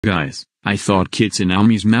Guys, I thought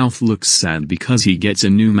Kitsunami's mouth looks sad because he gets a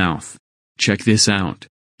new mouth. Check this out.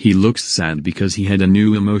 He looks sad because he had a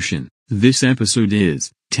new emotion. This episode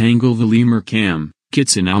is Tangle the Lemur Cam.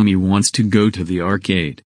 Kitsunami wants to go to the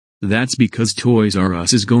arcade. That's because Toys R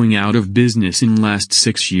Us is going out of business in last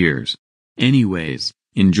 6 years. Anyways,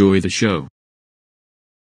 enjoy the show.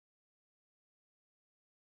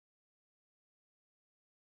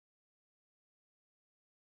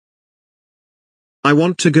 I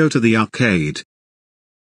want to go to the arcade.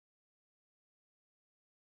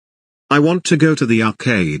 I want to go to the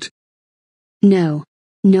arcade. No.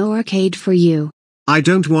 No arcade for you. I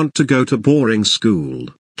don't want to go to boring school.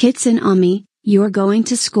 Kitsunami, you're going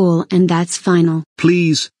to school and that's final.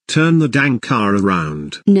 Please, turn the dang car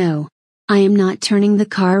around. No. I am not turning the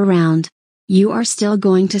car around. You are still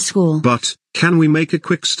going to school. But, can we make a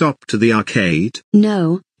quick stop to the arcade?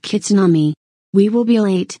 No, Kitsunami. We will be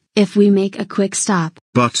late if we make a quick stop.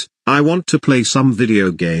 But, I want to play some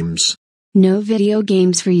video games. No video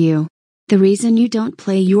games for you. The reason you don't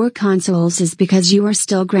play your consoles is because you are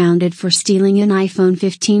still grounded for stealing an iPhone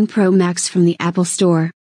 15 Pro Max from the Apple Store.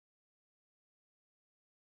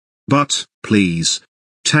 But, please.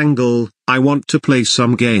 Tangle, I want to play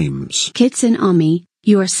some games. Kitsunami,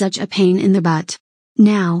 you are such a pain in the butt.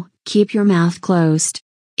 Now, keep your mouth closed.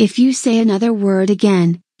 If you say another word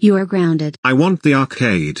again, you are grounded. I want the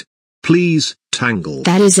arcade. Please, Tangle.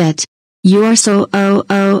 That is it. You are so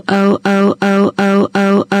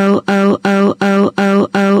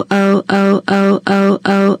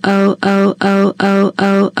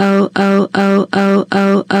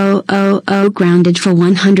grounded for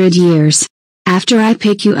 100 years. After I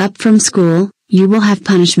pick you up from school, you will have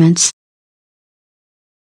punishments.